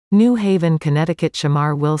New Haven, Connecticut.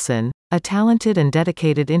 Shamar Wilson, a talented and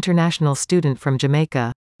dedicated international student from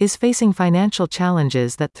Jamaica, is facing financial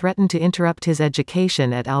challenges that threaten to interrupt his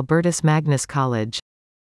education at Albertus Magnus College.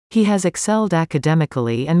 He has excelled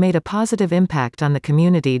academically and made a positive impact on the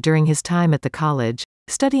community during his time at the college,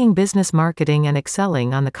 studying business marketing and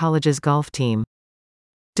excelling on the college's golf team.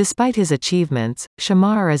 Despite his achievements,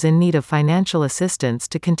 Shamar is in need of financial assistance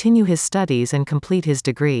to continue his studies and complete his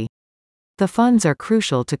degree. The funds are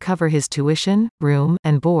crucial to cover his tuition, room,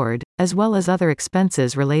 and board, as well as other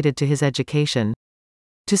expenses related to his education.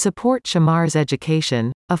 To support Shamar's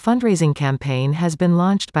education, a fundraising campaign has been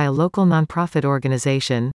launched by a local nonprofit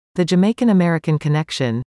organization, the Jamaican American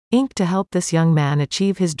Connection, Inc., to help this young man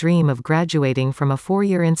achieve his dream of graduating from a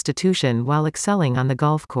four-year institution while excelling on the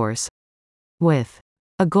golf course. With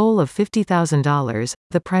a goal of $50,000,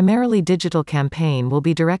 the primarily digital campaign will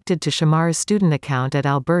be directed to Shamar's student account at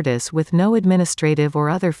Albertus with no administrative or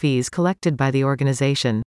other fees collected by the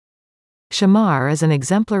organization. Shamar is an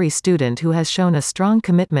exemplary student who has shown a strong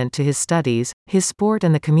commitment to his studies, his sport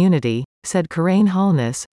and the community, said Karain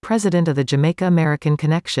Holness, president of the Jamaica American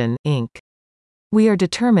Connection, Inc. We are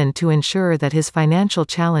determined to ensure that his financial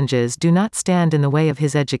challenges do not stand in the way of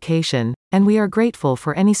his education, and we are grateful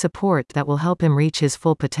for any support that will help him reach his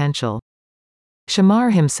full potential.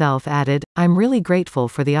 Shamar himself added, "I'm really grateful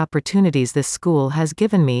for the opportunities this school has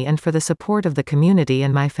given me and for the support of the community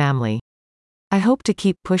and my family. I hope to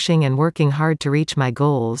keep pushing and working hard to reach my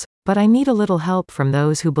goals, but I need a little help from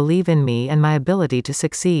those who believe in me and my ability to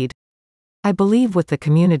succeed. I believe with the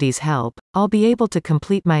community's help, I'll be able to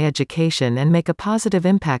complete my education and make a positive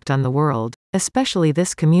impact on the world, especially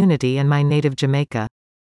this community and my native Jamaica."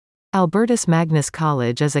 Albertus Magnus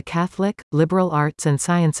College is a Catholic, liberal arts and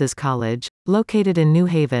sciences college, located in New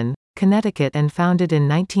Haven, Connecticut and founded in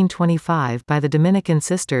 1925 by the Dominican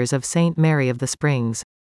Sisters of St. Mary of the Springs.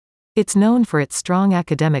 It's known for its strong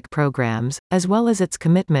academic programs, as well as its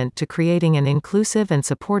commitment to creating an inclusive and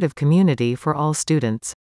supportive community for all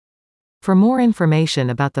students. For more information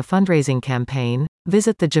about the fundraising campaign,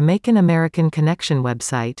 visit the Jamaican American Connection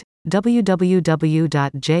website,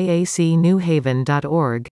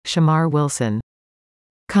 www.jacnewhaven.org. Shamar Wilson.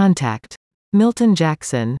 Contact Milton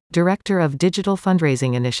Jackson, Director of Digital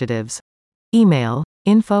Fundraising Initiatives. Email,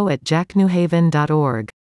 info@jacnewhaven.org.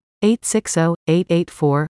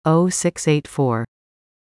 860-884-0684.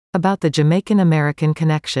 About the Jamaican American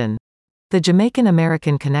Connection. The Jamaican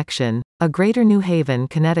American Connection, a Greater New Haven,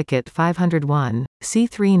 Connecticut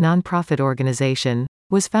 501(c)(3) nonprofit organization,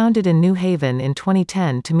 was founded in New Haven in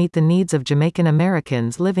 2010 to meet the needs of Jamaican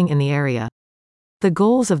Americans living in the area. The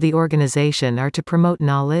goals of the organization are to promote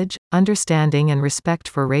knowledge, understanding and respect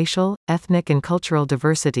for racial, ethnic and cultural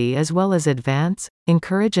diversity, as well as advance,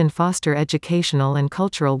 encourage and foster educational and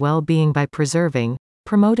cultural well-being by preserving,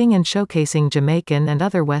 promoting and showcasing Jamaican and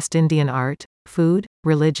other West Indian art, food,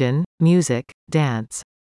 religion, music, dance,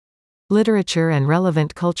 literature and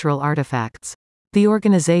relevant cultural artifacts. The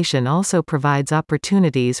organization also provides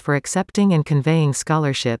opportunities for accepting and conveying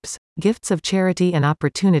scholarships, gifts of charity and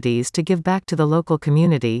opportunities to give back to the local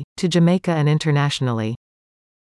community, to Jamaica and internationally.